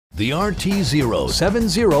The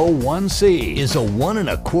RT0701C is a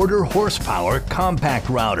 1¼ horsepower compact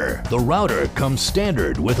router. The router comes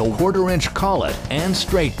standard with a 1/4-inch collet and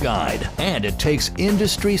straight guide, and it takes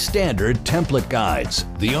industry standard template guides.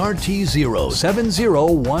 The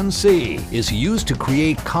RT0701C is used to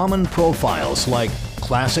create common profiles like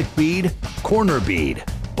classic bead, corner bead,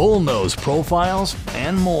 bullnose profiles,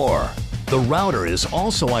 and more. The router is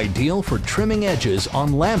also ideal for trimming edges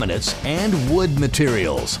on laminates and wood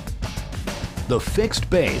materials. The fixed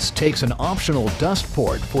base takes an optional dust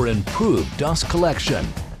port for improved dust collection.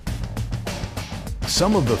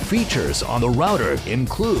 Some of the features on the router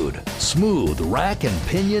include smooth rack and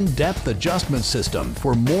pinion depth adjustment system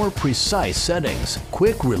for more precise settings,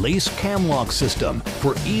 quick release cam lock system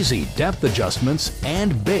for easy depth adjustments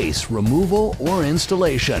and base removal or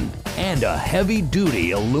installation, and a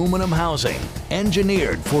heavy-duty aluminum housing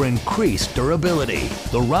engineered for increased durability.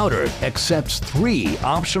 The router accepts 3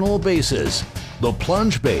 optional bases. The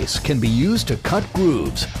plunge base can be used to cut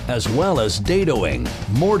grooves, as well as dadoing,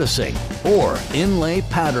 mortising, or inlay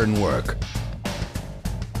pattern work.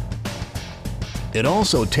 It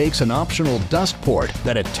also takes an optional dust port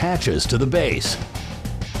that attaches to the base.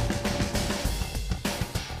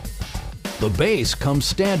 The base comes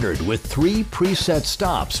standard with 3 preset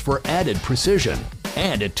stops for added precision,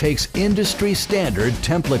 and it takes industry standard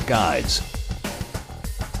template guides.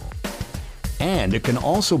 And it can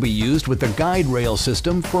also be used with the guide rail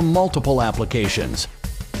system for multiple applications.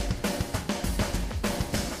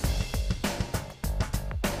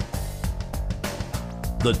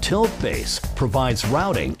 The tilt base provides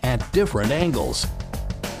routing at different angles.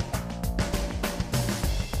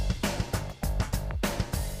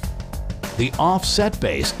 The offset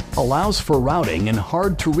base allows for routing in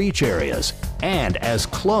hard-to-reach areas and as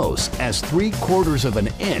close as 3/4 of an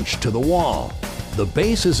inch to the wall. The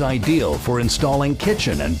base is ideal for installing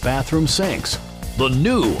kitchen and bathroom sinks. The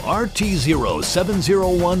new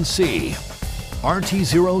RT0701C,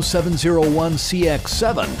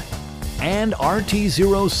 RT0701CX3, and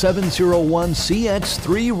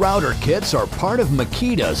RT0701CX3 router kits are part of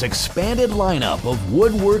Makita's expanded lineup of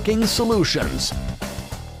woodworking solutions.